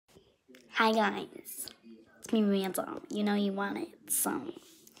Hi guys, it's me Miranda. You know you want it, so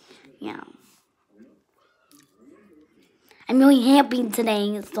yeah. I'm really happy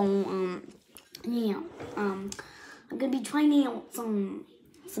today, so yeah. I'm gonna be trying out some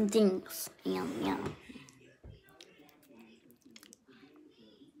things, and yeah.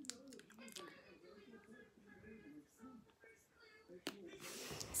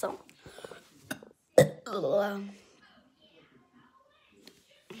 So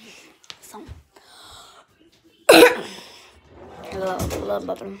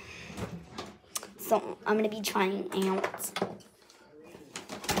so so I'm gonna be trying out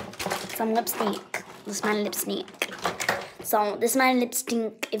some lipstick. This is my lipstick. So this is my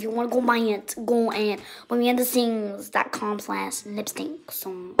lipstick. If you want to go buy it, go at mirandasings.com/lipstick.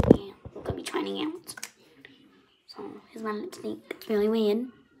 So yeah, we're gonna be trying it out. So here's my lipstick. It's really weird.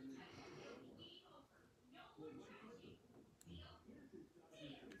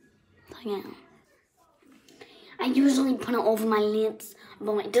 So yeah, I usually put it over my lips,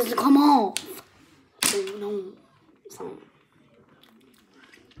 but it doesn't come off. So you know, so.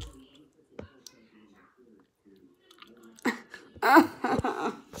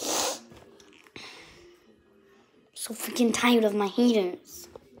 So freaking tired of my haters.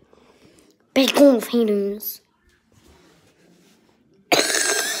 Back off, haters.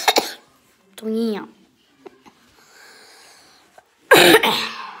 So yeah.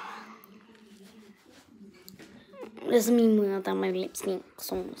 This is me without my lipstick,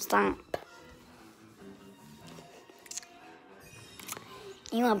 so stop.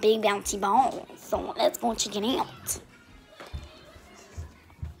 You're a big bouncy ball, so let's go check it out.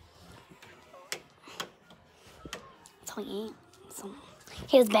 So yeah, so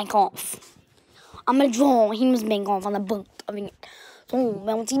here's back off. I'm gonna draw him back off on the book of it. So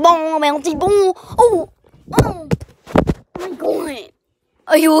bouncy ball, bouncy ball. Oh my god.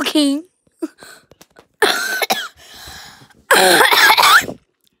 Are you okay?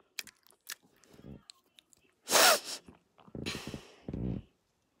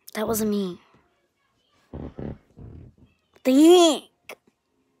 That wasn't me. The heck?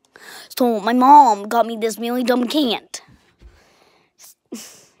 So my mom got me this really dumb cat.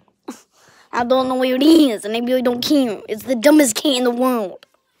 I don't know where it is, and I really don't care. It's the dumbest cat in the world.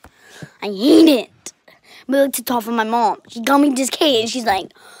 I hate it. But I like to talk from my mom. She got me this cat, and she's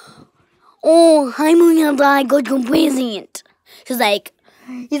like, "Oh, hi, Miranda, I got your present." She's like,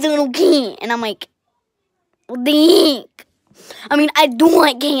 "It's a little cat," and I'm like, "What the heck?" I mean, I do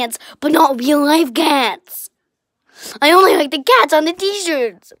like cats, but not real life cats. I only like the cats on the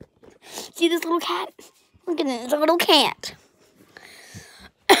t-shirts. See this little cat? Look at it, it's a little cat.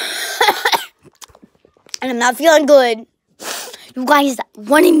 And I'm not feeling good. You guys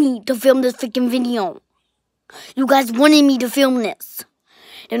wanted me to film this freaking video. You guys wanted me to film this.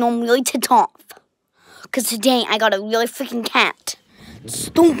 And I'm really ticked off. Because today I got a really freaking cat. It's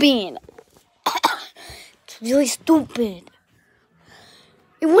stupid. It's really stupid.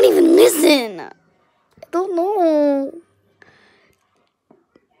 It won't even listen. I don't know.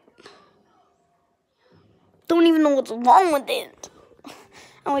 Don't even know what's wrong with it. I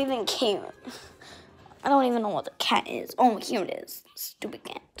don't even care. I don't even know what the cat is. Oh, here it is. Stupid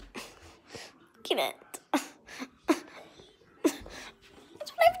cat. Get it. That's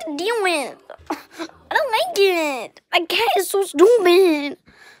what I have to deal with. I don't like it. My cat is so stupid.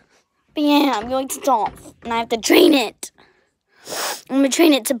 But yeah, I'm going to stop. And I have to train it. I'm going to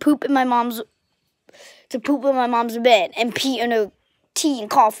train it to poop in my mom's bed and pee in her tea and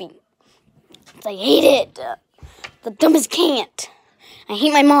coffee. I hate it. The dumbest cat. I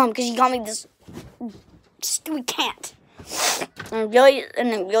hate my mom because she got me this stupid cat. I'm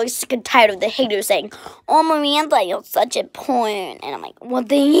really sick and tired of the haters saying, "Oh, Miranda, you're such a porn." And I'm like, what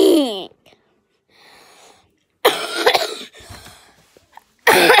the heck?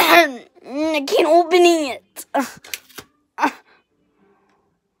 I can't open it.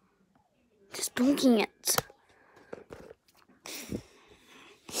 Just blocking it.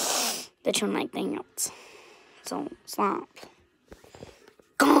 They turn my thing out. So, stop.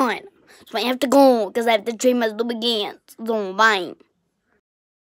 God. So I have to go because I have to train my little begins. So, bye.